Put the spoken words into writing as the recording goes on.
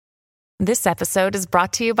This episode is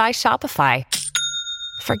brought to you by Shopify.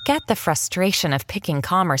 Forget the frustration of picking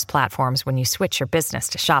commerce platforms when you switch your business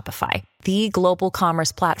to Shopify, the global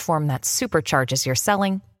commerce platform that supercharges your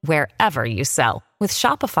selling wherever you sell. With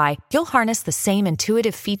Shopify, you'll harness the same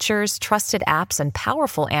intuitive features, trusted apps, and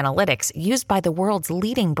powerful analytics used by the world's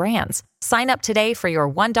leading brands. Sign up today for your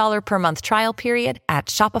 $1 per month trial period at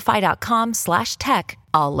shopify.com/tech,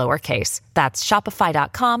 all lowercase. That's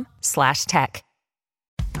shopify.com/tech.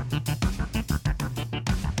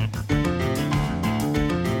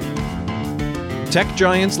 Tech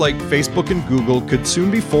giants like Facebook and Google could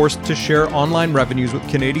soon be forced to share online revenues with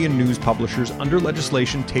Canadian news publishers under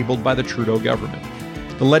legislation tabled by the Trudeau government.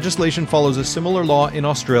 The legislation follows a similar law in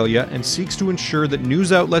Australia and seeks to ensure that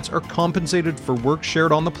news outlets are compensated for work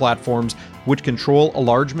shared on the platforms, which control a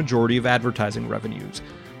large majority of advertising revenues.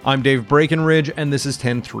 I'm Dave Breckenridge, and this is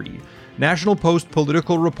 10-3. National Post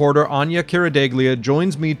political reporter Anya Karadeglia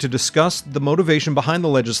joins me to discuss the motivation behind the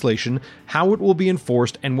legislation, how it will be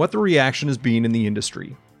enforced, and what the reaction has been in the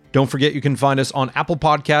industry. Don't forget you can find us on Apple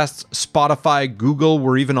Podcasts, Spotify, Google,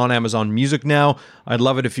 we're even on Amazon Music now. I'd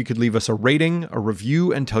love it if you could leave us a rating, a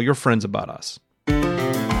review, and tell your friends about us.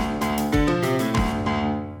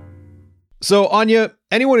 So Anya,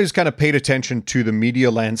 anyone who's kind of paid attention to the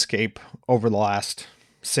media landscape over the last,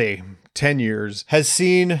 say, 10 years has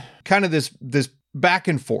seen kind of this back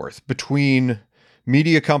and forth between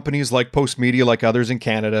media companies like Postmedia, like others in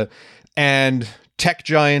Canada, and tech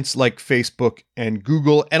giants like Facebook and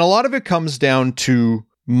Google. And a lot of it comes down to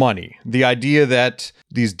money. The idea that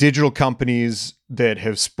these digital companies that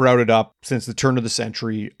have sprouted up since the turn of the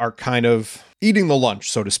century are kind of eating the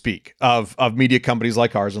lunch, so to speak, of media companies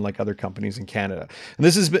like ours and like other companies in Canada. And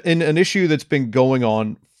this has been an issue that's been going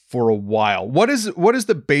on for a while. What is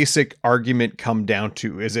the basic argument come down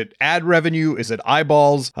to? Is it ad revenue? Is it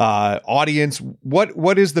eyeballs? Audience?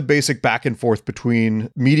 What is the basic back and forth between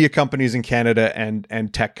media companies in Canada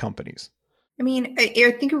and tech companies? I mean,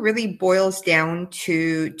 I think it really boils down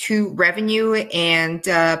to revenue and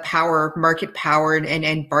power, market power,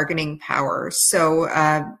 and bargaining power. So,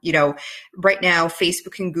 right now,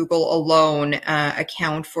 Facebook and Google alone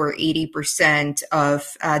account for 80%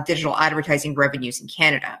 of digital advertising revenues in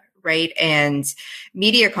Canada, right? And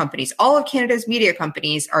media companies, all of Canada's media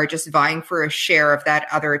companies are just vying for a share of that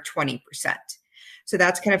other 20%. So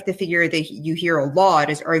that's kind of the figure that you hear a lot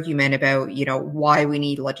as argument about, why we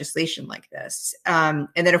need legislation like this. And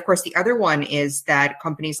then, of course, the other one is that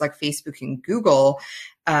companies like Facebook and Google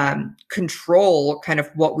control kind of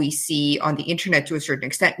what we see on the internet to a certain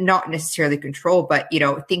extent, not necessarily control, but,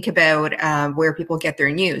 think about where people get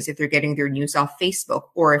their news, if they're getting their news off Facebook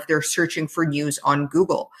or if they're searching for news on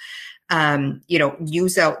Google.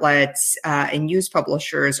 News outlets and news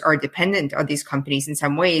publishers are dependent on these companies in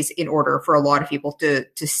some ways in order for a lot of people to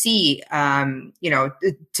see, to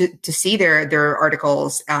see their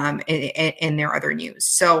articles and their other news.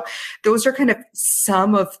 So those are kind of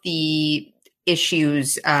some of the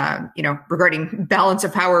issues, regarding balance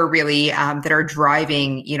of power, really, that are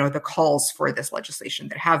driving, the calls for this legislation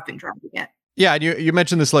that have been driving it. Yeah, and you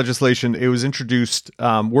mentioned this legislation. It was introduced.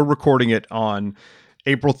 We're recording it on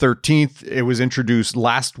April 13th. It was introduced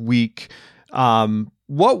last week.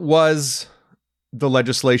 What was the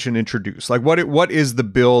legislation introduced? Like, what is the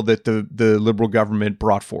bill that the Liberal government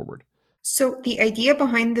brought forward? So the idea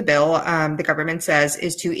behind the bill, the government says,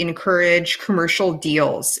 is to encourage commercial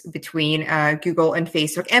deals between Google and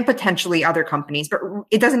Facebook and potentially other companies. But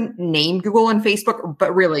it doesn't name Google and Facebook,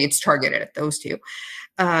 but really it's targeted at those two.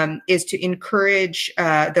 Is to encourage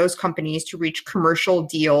those companies to reach commercial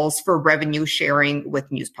deals for revenue sharing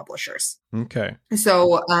with news publishers. Okay.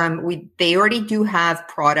 So they already do have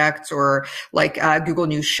products, or like Google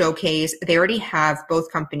News Showcase. They already have,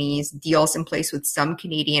 both companies, deals in place with some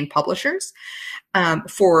Canadian publishers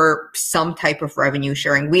for some type of revenue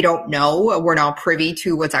sharing. We don't know. We're not privy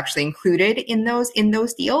to what's actually included in those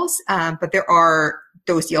deals, but there are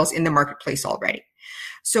those deals in the marketplace already.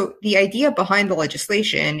 So the idea behind the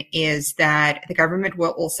legislation is that the government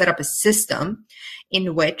will set up a system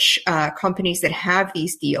in which companies that have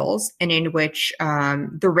these deals, and in which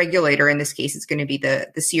the regulator, in this case, is going to be the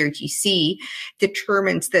CRTC,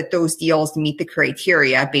 determines that those deals meet the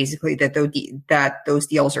criteria, basically that those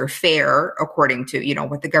deals are fair according to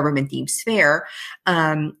what the government deems fair.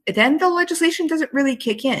 Then the legislation doesn't really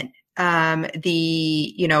kick in.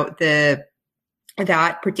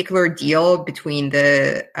 That particular deal between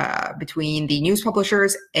the news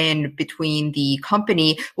publishers and between the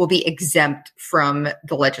company will be exempt from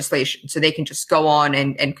the legislation. So they can just go on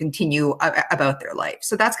and continue about their life.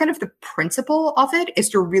 So that's kind of the principle of it, is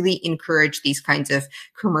to really encourage these kinds of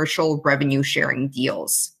commercial revenue sharing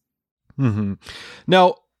deals. Mm-hmm.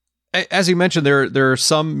 Now, as you mentioned, there are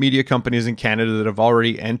some media companies in Canada that have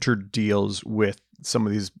already entered deals with some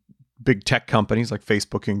of these big tech companies like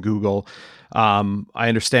Facebook and Google. I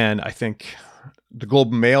understand. I think the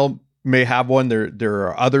Globe and Mail may have one. There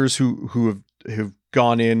are others who have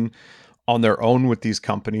gone in on their own with these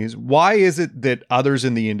companies. Why is it that others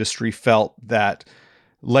in the industry felt that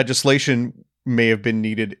legislation may have been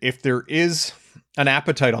needed if there is an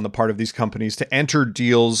appetite on the part of these companies to enter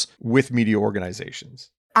deals with media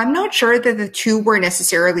organizations? I'm not sure that the two were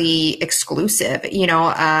necessarily exclusive.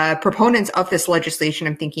 Proponents of this legislation,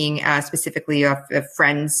 I'm thinking specifically of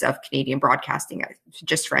Friends of Canadian Broadcasting,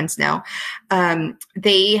 just Friends now.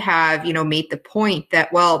 They have, made the point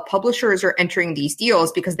that, well, publishers are entering these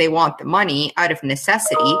deals because they want the money out of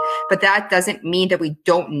necessity, but that doesn't mean that we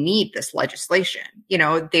don't need this legislation.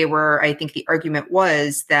 I think the argument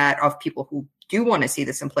was that of people who do want to see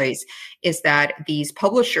this in place is that these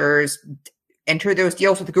publishers enter those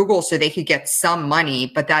deals with Google so they could get some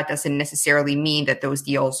money, but that doesn't necessarily mean that those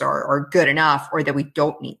deals are good enough or that we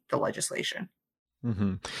don't need the legislation.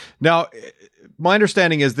 Mm-hmm. Now, my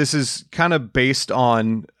understanding is this is kind of based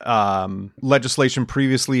on legislation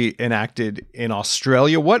previously enacted in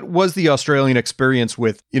Australia. What was the Australian experience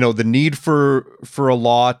with, the need for a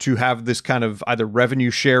law to have this kind of either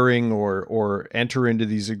revenue sharing or enter into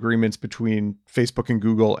these agreements between Facebook and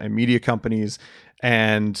Google and media companies,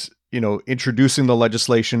 and introducing the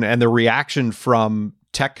legislation and the reaction from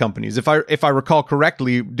tech companies? If I recall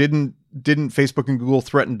correctly, didn't Facebook and Google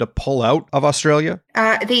threaten to pull out of Australia?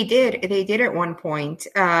 They did at one point.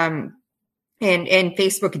 And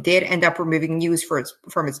Facebook did end up removing news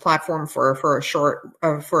from its platform for a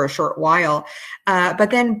short while. But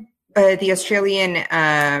then the Australian,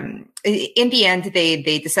 in the end,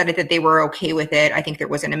 they decided that they were okay with it. I think there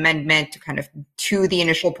was an amendment to the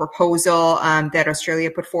initial proposal that Australia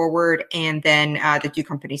put forward, and then the two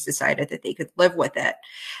companies decided that they could live with it.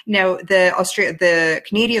 Now, the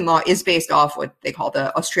Canadian law is based off what they call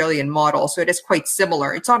the Australian model, so it is quite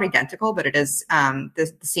similar. It's not identical, but it is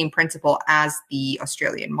the same principle as the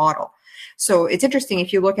Australian model. So it's interesting.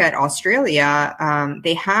 If you look at Australia,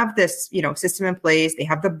 they have this, system in place. They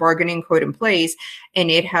have the bargaining code in place, and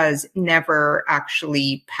it has never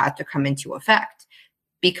actually had to come into effect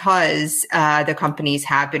because the companies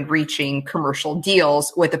have been reaching commercial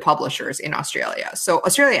deals with the publishers in Australia. So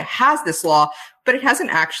Australia has this law, but it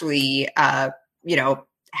hasn't actually, had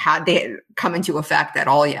they come into effect at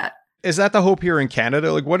all yet. Is that the hope here in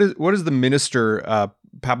Canada? Like, what is the minister,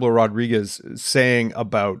 Pablo Rodriguez, saying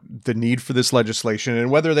about the need for this legislation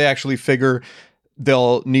and whether they actually figure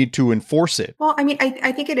they'll need to enforce it? Well, I mean,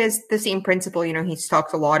 I think it is the same principle. He's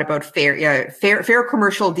talked a lot about fair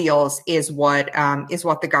commercial deals is what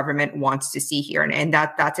the government wants to see here. And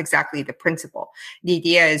that's exactly the principle. The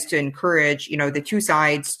idea is to encourage, the two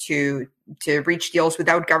sides to reach deals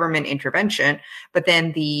without government intervention. But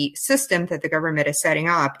then the system that the government is setting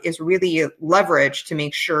up is really leveraged to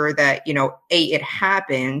make sure that, A, it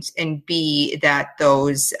happens, and B, that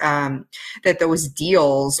those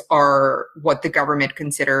deals are what the government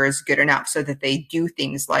considers good enough, so that they do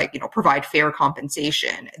things like, provide fair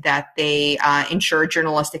compensation, that they ensure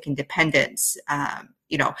journalistic independence,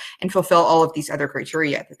 and fulfill all of these other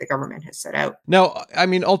criteria that the government has set out. Now, I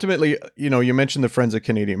mean, ultimately, you mentioned the Friends of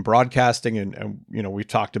Canadian Broadcasting, and we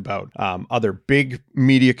talked about other big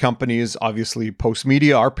media companies. Obviously,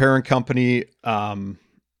 Postmedia, our parent company,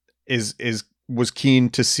 was keen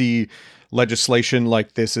to see legislation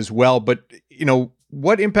like this as well. But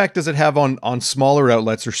what impact does it have on smaller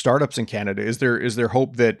outlets or startups in Canada? Is there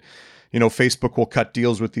hope that Facebook will cut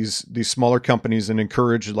deals with these smaller companies and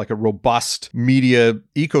encourage like a robust media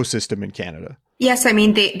ecosystem in Canada? Yes, I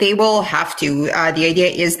mean they will have to. The idea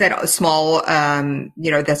is that small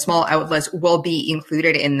outlets will be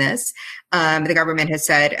included in this. The government has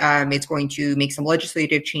said it's going to make some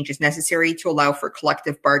legislative changes necessary to allow for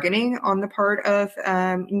collective bargaining on the part of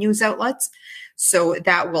news outlets. So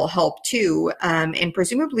that will help too. And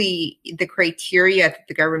presumably the criteria that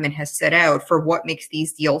the government has set out for what makes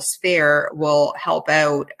these deals fair will help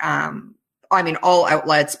out, all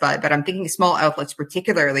outlets, but I'm thinking small outlets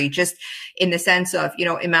particularly, just in the sense of,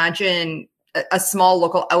 imagine a small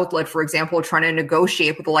local outlet, for example, trying to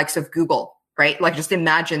negotiate with the likes of Google, right? Like just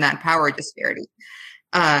imagine that power disparity.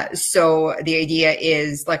 So the idea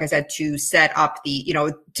is, like I said, to set up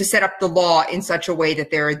the law in such a way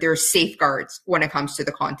that there are safeguards when it comes to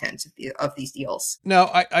the contents of these deals.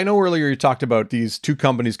 Now, I know earlier you talked about these two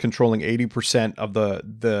companies controlling 80% of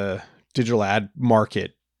the digital ad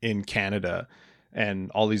market in Canada.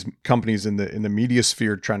 and all these companies in the media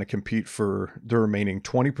sphere trying to compete for the remaining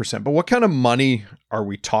 20%. But what kind of money are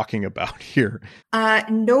we talking about here?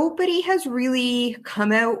 Nobody has really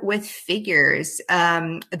come out with figures.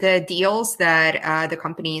 The deals that the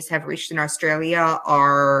companies have reached in Australia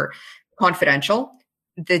are confidential.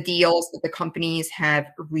 The deals that the companies have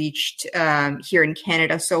reached here in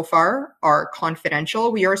Canada so far are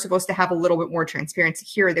confidential. We are supposed to have a little bit more transparency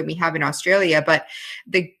here than we have in Australia, but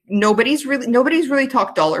nobody's really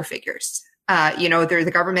talked dollar figures.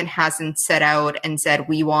 The government hasn't set out and said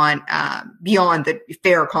we want beyond the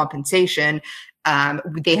fair compensation.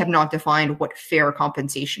 They have not defined what fair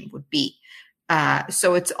compensation would be.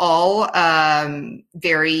 So it's all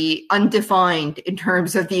very undefined in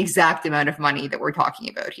terms of the exact amount of money that we're talking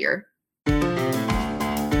about here.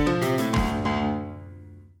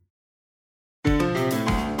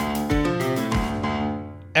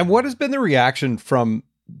 And what has been the reaction from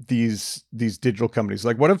these digital companies?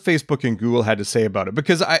 Like, what have Facebook and Google had to say about it?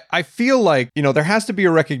 Because I feel like, there has to be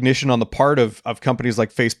a recognition on the part of companies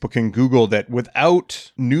like Facebook and Google that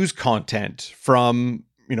without news content from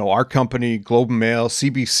our company, Globe and Mail,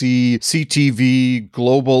 CBC, CTV,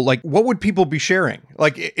 Global, like what would people be sharing?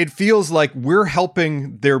 Like it feels like we're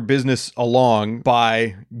helping their business along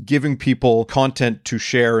by giving people content to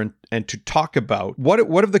share and to talk about. What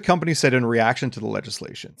have the companies said in reaction to the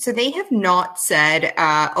legislation? So they have not said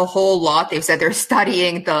a whole lot. They've said they're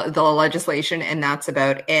studying the legislation and that's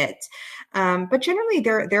about it. But generally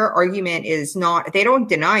their argument is they don't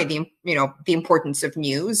deny the importance of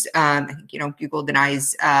news. I think, Google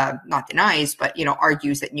not denies, but,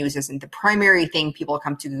 argues that news isn't the primary thing people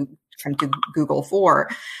come to Google for.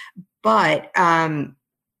 But,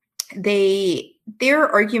 their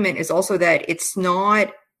argument is also that it's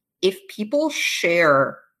not, if people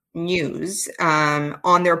share news,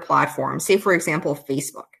 on their platform, say, for example,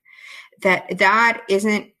 Facebook, that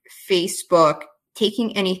isn't Facebook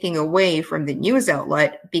taking anything away from the news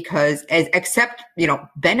outlet except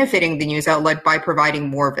benefiting the news outlet by providing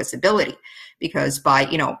more visibility. Because by,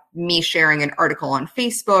 me sharing an article on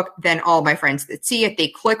Facebook, then all my friends that see it, they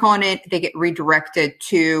click on it, they get redirected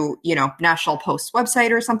to, National Post's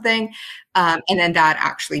website or something. And then that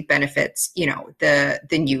actually benefits, the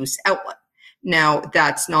news outlet. Now,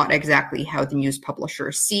 that's not exactly how the news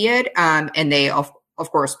publishers see it. And they, of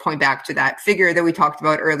course, point back to that figure that we talked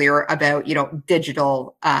about earlier about,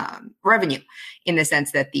 digital revenue, in the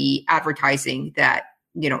sense that the advertising that,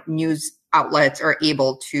 news outlets are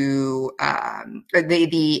able to,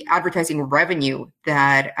 the advertising revenue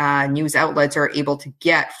that news outlets are able to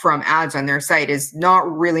get from ads on their site is not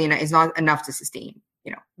enough to sustain,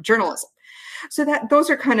 journalism. So those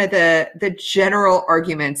are kind of the general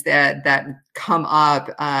arguments that come up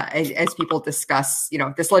as people discuss,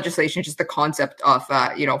 this legislation, just the concept of,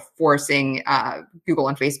 forcing Google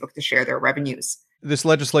and Facebook to share their revenues. This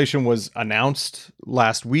legislation was announced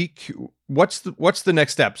last week. What's the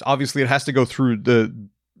next steps? Obviously, it has to go through the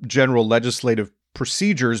general legislative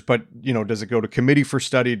procedures, but does it go to committee for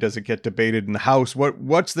study? Does it get debated in the House?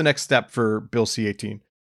 What's the next step for Bill C-18?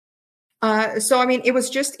 It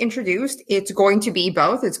was just introduced. It's going to be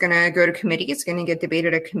both. It's going to go to committee. It's going to get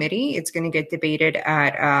debated at committee. It's going to get debated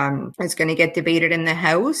in the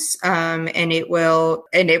House. And it will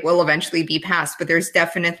eventually be passed. But there's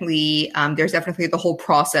definitely the whole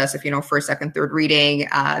process of, first, second, third reading,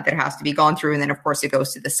 that has to be gone through. And then, of course, it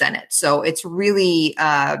goes to the Senate. So it's really,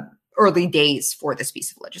 early days for this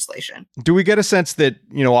piece of legislation. Do we get a sense that,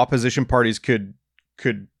 opposition parties could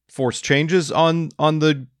force changes on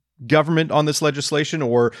the government on this legislation,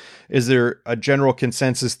 or is there a general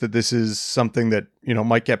consensus that this is something that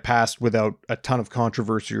might get passed without a ton of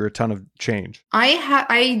controversy or a ton of change?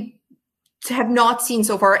 I have not seen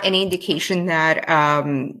so far any indication that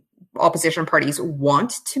opposition parties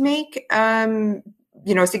want to make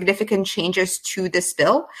significant changes to this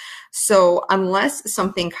bill. So unless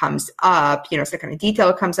something comes up, some kind of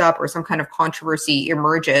detail comes up or some kind of controversy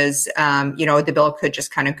emerges, the bill could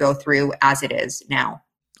just kind of go through as it is now.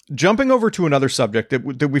 Jumping over to another subject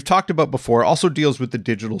that we've talked about before, also deals with the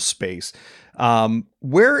digital space.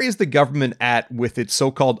 Where is the government at with its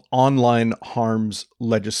so-called online harms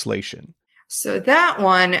legislation? So that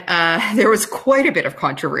one, there was quite a bit of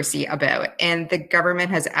controversy about, and the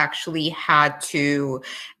government has actually had to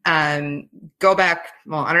go back.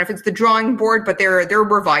 Well, I don't know if it's the drawing board, but they're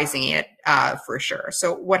revising it for sure.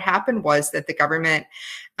 So what happened was that the government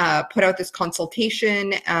put out this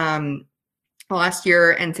consultation last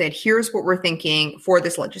year and said, here's what we're thinking for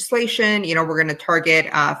this legislation. We're going to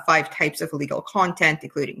target 5 types of illegal content,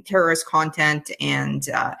 including terrorist content and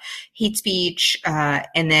hate speech.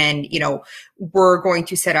 And then, we're going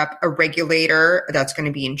to set up a regulator that's going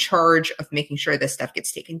to be in charge of making sure this stuff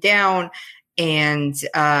gets taken down. And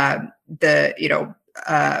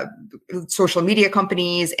social media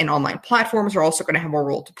companies and online platforms are also going to have a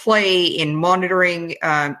role to play in monitoring,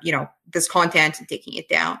 this content and taking it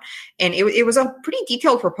down. And it was a pretty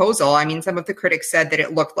detailed proposal. I mean, some of the critics said that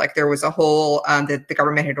it looked like there was a whole, that the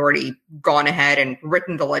government had already gone ahead and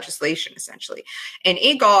written the legislation, essentially. And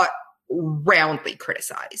it got roundly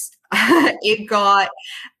criticized. It got,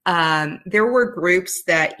 there were groups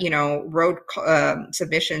that, wrote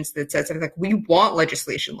submissions that said something like, we want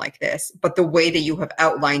legislation like this, but the way that you have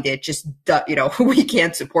outlined it, just, we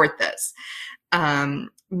can't support this. A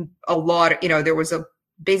lot, there was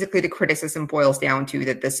basically the criticism boils down to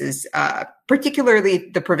that this is, particularly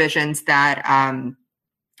the provisions that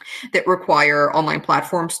require online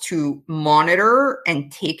platforms to monitor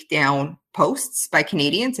and take down posts by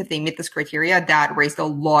Canadians if they meet this criteria. That raised a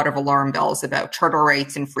lot of alarm bells about charter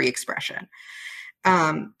rights and free expression.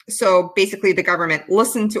 So basically the government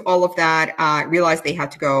listened to all of that, realized they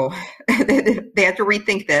had to go, they had to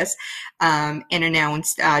rethink this, and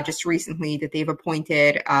announced just recently that they've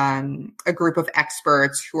appointed a group of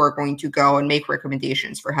experts who are going to go and make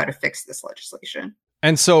recommendations for how to fix this legislation.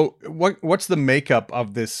 And so what's the makeup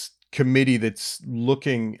of this committee that's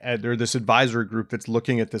looking at, or this advisory group that's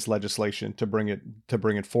looking at this legislation to bring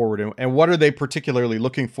it forward? And what are they particularly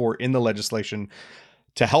looking for in the legislation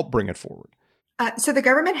to help bring it forward? So the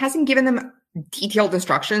government hasn't given them detailed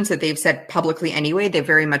instructions that they've said publicly anyway. They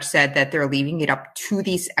very much said that they're leaving it up to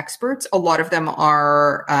these experts. A lot of them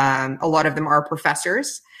are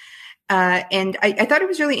professors. And I thought it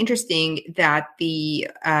was really interesting that the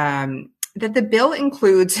bill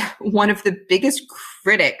includes one of the biggest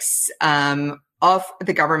critics of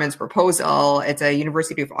the government's proposal. It's a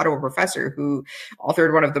University of Ottawa professor who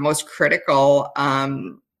authored one of the most critical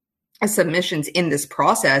submissions in this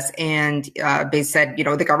process. And they said,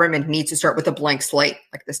 the government needs to start with a blank slate.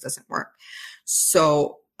 Like, this doesn't work.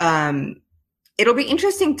 So it'll be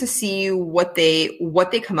interesting to see what they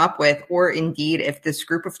come up with, or indeed if this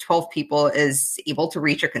group of 12 people is able to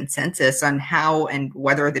reach a consensus on how and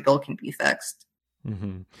whether the bill can be fixed.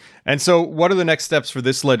 Mm-hmm. And so what are the next steps for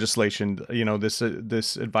this legislation? This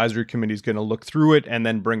advisory committee is going to look through it and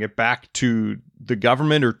then bring it back to the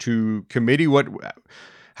government or to committee.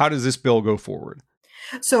 How does this bill go forward?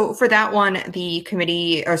 So for that one, the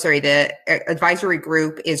advisory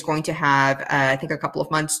group is going to have, I think, a couple of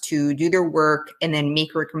months to do their work and then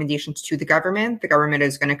make recommendations to the government. The government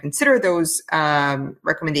is going to consider those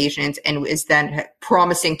recommendations and is then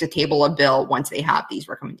promising to table a bill once they have these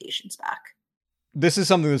recommendations back. This is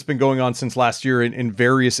something that's been going on since last year in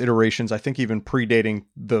various iterations, I think even predating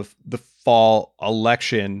the fall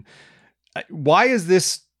election. Why is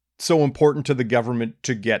this so important to the government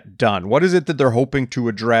to get done? What is it that they're hoping to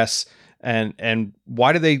address, and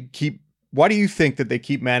why do you think that they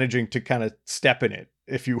keep managing to kind of step in it,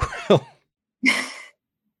 if you will?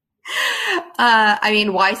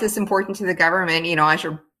 Why is this important to the government? I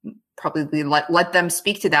should probably let them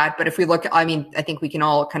speak to that. But if we look, I think we can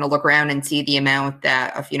all kind of look around and see the amount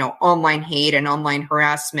of online hate and online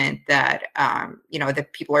harassment that,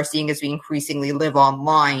 that people are seeing as we increasingly live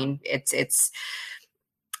online. It's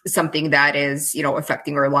something that is,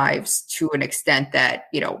 affecting our lives to an extent that,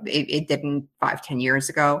 it didn't 5-10 years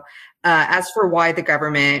ago. As for why the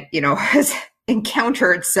government, has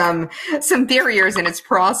encountered some barriers in its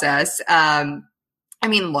process,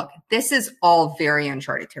 look, this is all very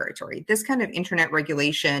uncharted territory. This kind of internet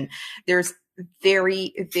regulation, there's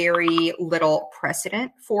very, very little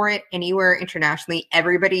precedent for it anywhere internationally.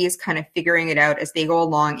 Everybody is kind of figuring it out as they go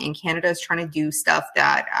along, and Canada is trying to do stuff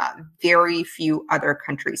that very few other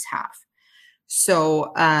countries have.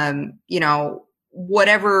 So,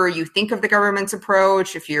 whatever you think of the government's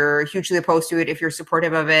approach, if you're hugely opposed to it, if you're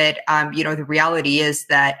supportive of it, the reality is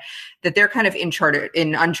that they're kind of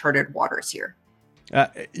in uncharted waters here.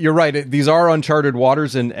 You're right. These are uncharted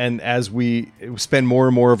waters, and as we spend more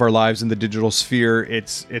and more of our lives in the digital sphere,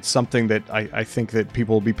 it's something that I think that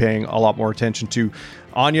people will be paying a lot more attention to.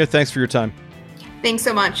 Anya, thanks for your time. Thanks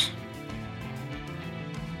so much.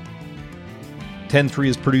 10-3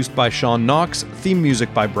 is produced by Sean Knox, theme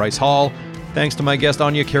music by Bryce Hall. Thanks to my guest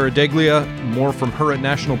Anya Karadeglia. More from her at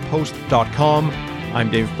nationalpost.com. I'm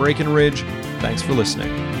Dave Breckenridge. Thanks for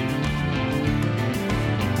listening.